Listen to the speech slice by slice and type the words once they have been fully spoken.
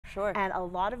Sure. And a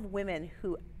lot of women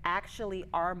who actually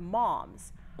are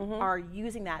moms are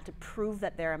using that to prove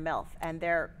that they're a MILF, and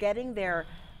they're getting their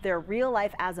real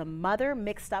life as a mother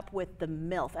mixed up with the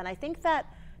MILF. And I think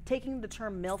that taking the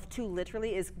term MILF too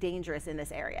literally is dangerous in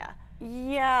this area.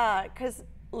 Yeah, because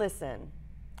listen,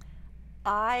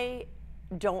 I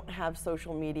don't have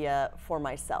social media for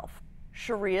myself.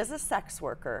 Charie is a sex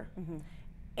worker,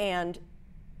 and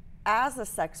as a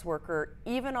sex worker,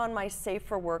 even on my Safe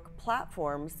for Work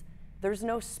platforms, there's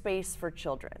no space for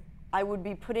children. I would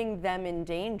be putting them in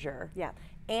danger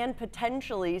and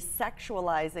potentially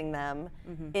sexualizing them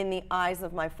in the eyes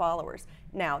of my followers.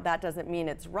 Now, that doesn't mean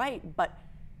it's right, but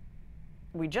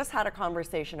we just had a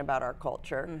conversation about our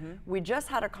culture. We just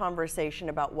had a conversation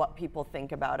about what people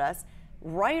think about us.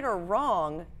 Right or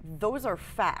wrong, those are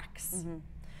facts.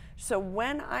 So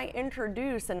when I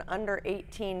introduce an under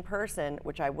 18 person,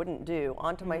 which I wouldn't do,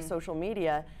 onto my social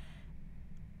media,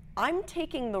 I'm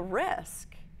taking the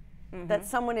risk that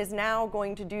someone is now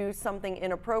going to do something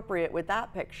inappropriate with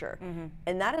that picture.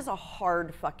 And that is a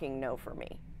hard fucking no for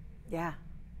me. Yeah.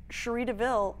 Charie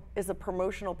Deville is a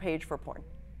promotional page for porn.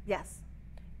 Yes.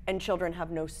 And children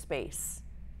have no space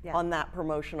on that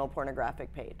promotional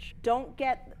pornographic page. Don't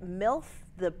get MILF,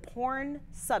 the porn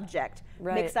subject,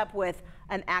 mixed up with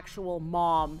an actual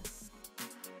mom.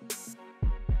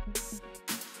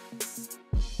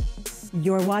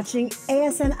 You're watching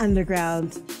ASN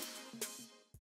Underground.